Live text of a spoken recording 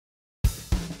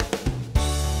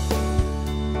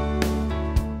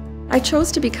I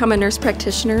chose to become a nurse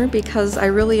practitioner because I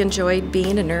really enjoyed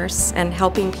being a nurse and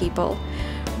helping people.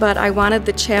 But I wanted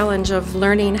the challenge of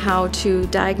learning how to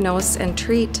diagnose and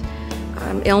treat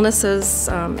illnesses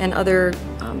and other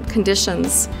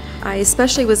conditions. I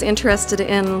especially was interested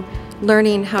in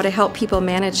learning how to help people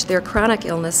manage their chronic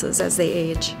illnesses as they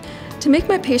age. To make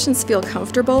my patients feel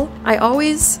comfortable, I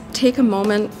always take a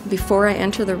moment before I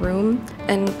enter the room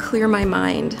and clear my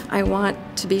mind. I want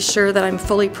to be sure that I'm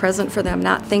fully present for them,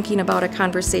 not thinking about a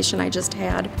conversation I just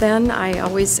had. Then I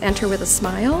always enter with a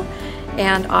smile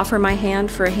and offer my hand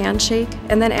for a handshake,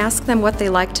 and then ask them what they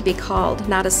like to be called,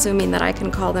 not assuming that I can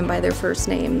call them by their first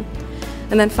name.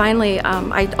 And then finally,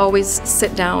 I always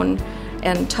sit down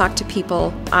and talk to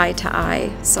people eye to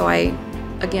eye, so I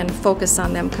again focus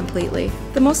on them completely.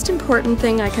 The most important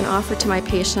thing I can offer to my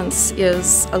patients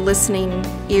is a listening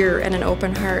ear and an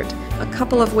open heart. A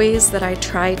couple of ways that I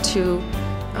try to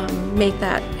make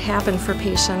that happen for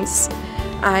patients.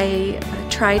 I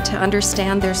try to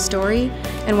understand their story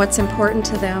and what's important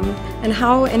to them and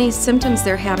how any symptoms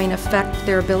they're having affect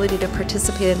their ability to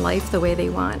participate in life the way they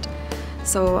want.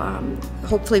 So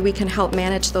hopefully we can help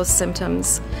manage those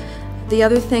symptoms. The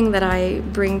other thing that I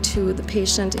bring to the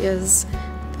patient is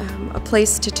a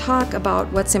place to talk about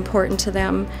what's important to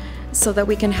them so that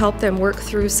we can help them work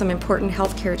through some important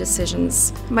healthcare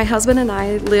decisions. My husband and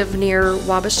I live near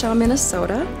Wabasha,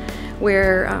 Minnesota,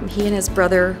 where he and his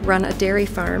brother run a dairy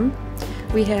farm.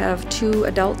 We have 2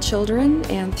 adult children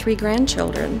and 3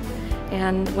 grandchildren.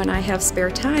 And when I have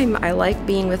spare time, I like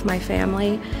being with my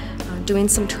family, doing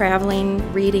some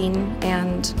traveling, reading,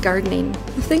 and gardening.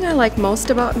 The thing I like most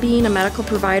about being a medical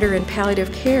provider in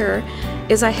palliative care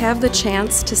is I have the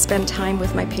chance to spend time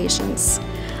with my patients.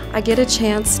 I get a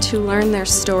chance to learn their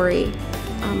story,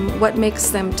 what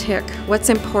makes them tick, what's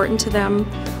important to them,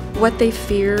 what they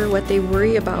fear, what they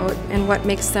worry about, and what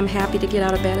makes them happy to get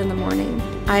out of bed in the morning.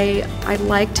 I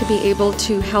like to be able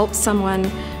to help someone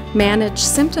manage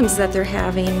symptoms that they're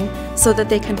having so that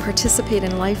they can participate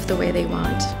in life the way they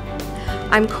want.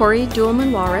 I'm Cori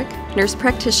Duellman Wallerich, nurse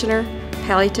practitioner,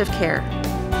 palliative care.